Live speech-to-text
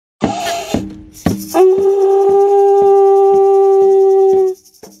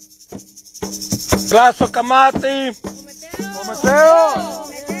Glaso Kamati.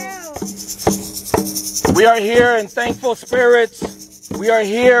 We are here in thankful spirits. We are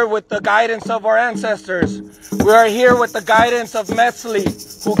here with the guidance of our ancestors. We are here with the guidance of Metzli,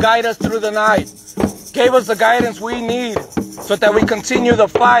 who guide us through the night. Gave us the guidance we need so that we continue the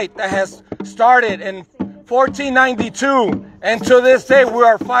fight that has started in 1492. And to this day, we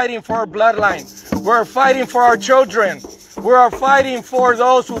are fighting for our bloodline. We are fighting for our children. We are fighting for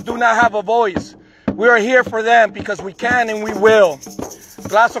those who do not have a voice. We are here for them because we can and we will.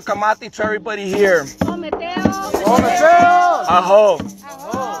 Glaso Kamati to everybody here. Aho.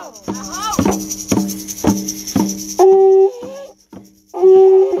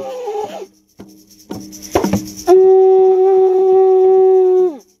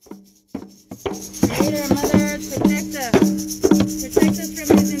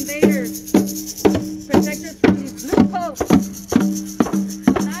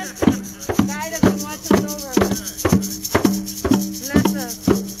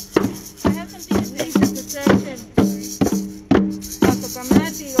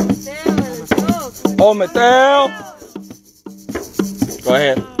 Mateo. Go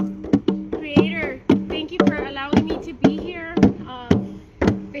ahead. Creator, thank you for allowing me to be here,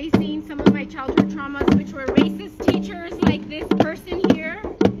 facing some of my childhood traumas, which were racist teachers like this person here.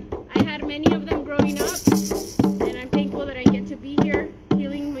 I had many of them growing up, and I'm thankful that I get to be here,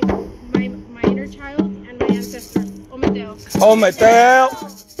 healing my inner child and my ancestors. O Mateo. O Mateo.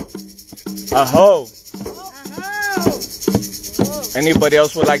 Aho. Anybody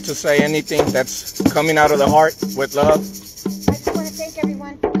else would like to say anything that's coming out of the heart with love? I just want to thank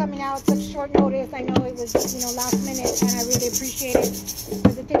everyone for coming out such short notice. I know it was, last minute, and I really appreciate it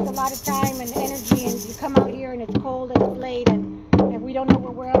because it takes a lot of time and energy, and you come out here and it's cold and it's late, and we don't know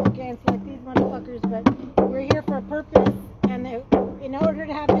what we're up against like these motherfuckers, but we're here for a purpose, and in order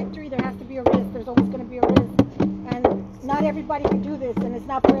to have victory, there has to be a risk. There's always going to be a risk, and not everybody can do this, and it's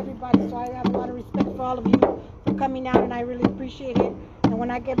not for everybody, so I have a lot of respect for all of you for coming out, and I really appreciate it. And when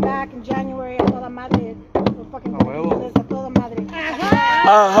I get back in January, a toda madre, we're fucking going to do this, a toda madre.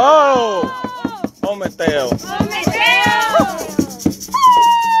 Aho! O Mateo. O Mateo!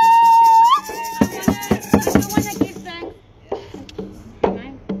 I want to give thanks.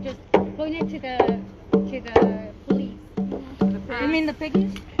 Just point it to the police. You mean the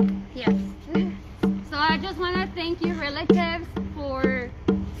piggies? Yes. So I just want to thank you, relatives, for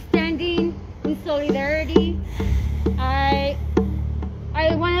standing in solidarity.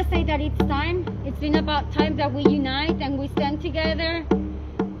 I want to say that it's time. It's been about time that we unite and we stand together.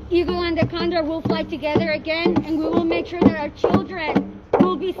 Eagle and the Condor will fly together again, and we will make sure that our children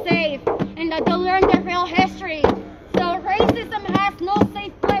will be safe and that they'll learn their real history. So racism has no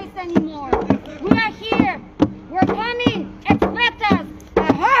safe place anymore. We are here. We're coming. Expect us.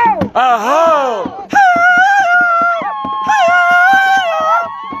 Aho! Aho!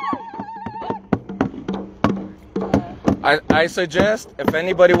 I suggest if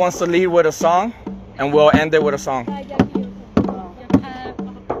anybody wants to lead with a song, and we'll end it with a song.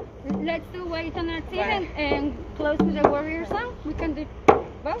 Let's do Wait on Our Team and close with a warrior song. We can do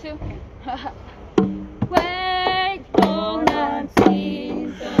both. Wait on our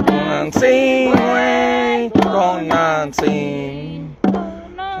team. Unseen, wait on unseen.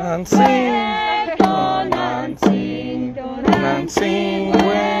 Unseen, wait on unseen. Unseen,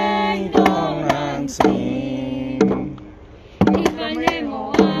 wait on unseen.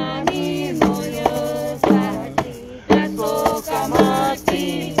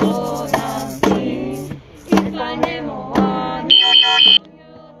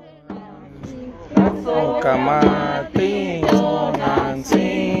 Kamati on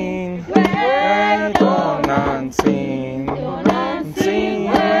unseen, wait on unseen,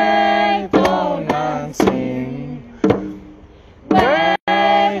 unseen, wait on unseen,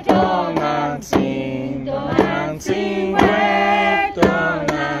 wait on unseen, unseen, wait on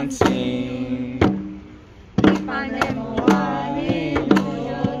unseen.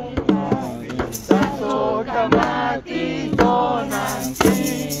 Kamati on unseen.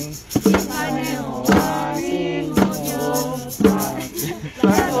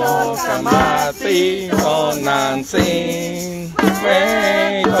 Kamati on unseen,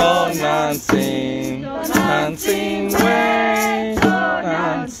 wait on unseen, unseen, wait on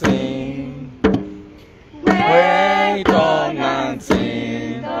unseen, wait on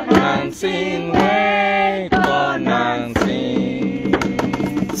unseen, unseen, wait on unseen.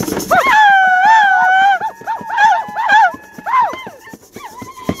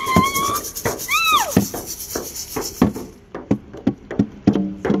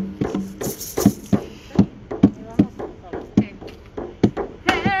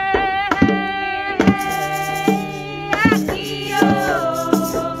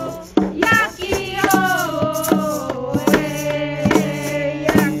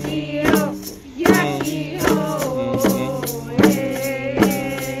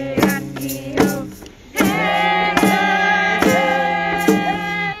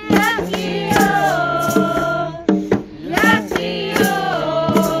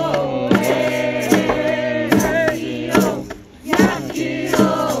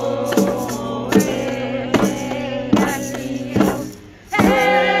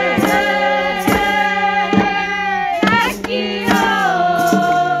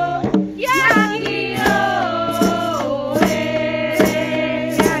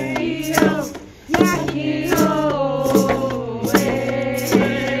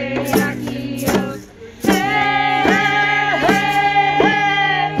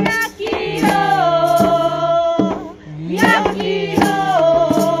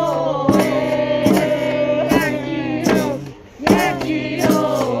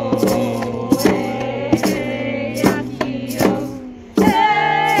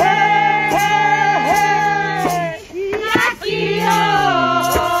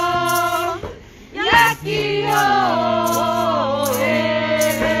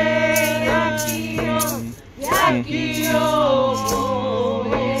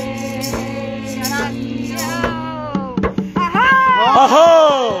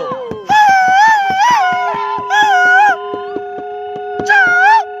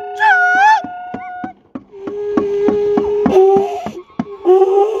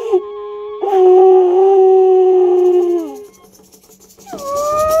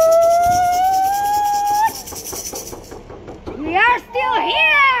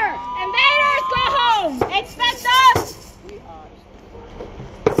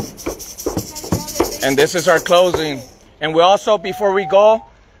 And this is our closing. And we also, before we go,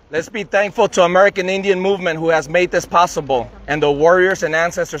 let's be thankful to American Indian movement who has made this possible, and the warriors and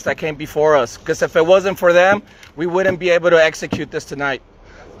ancestors that came before us. Because if it wasn't for them, we wouldn't be able to execute this tonight.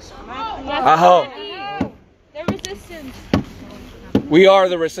 Aho. The resistance. We are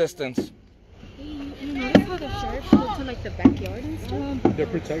the resistance. You notice how the sheriffs go to like the backyard and stuff? They're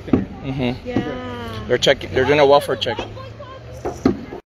protecting her. Mm-hmm. Yeah. They're checking. They're doing a welfare check.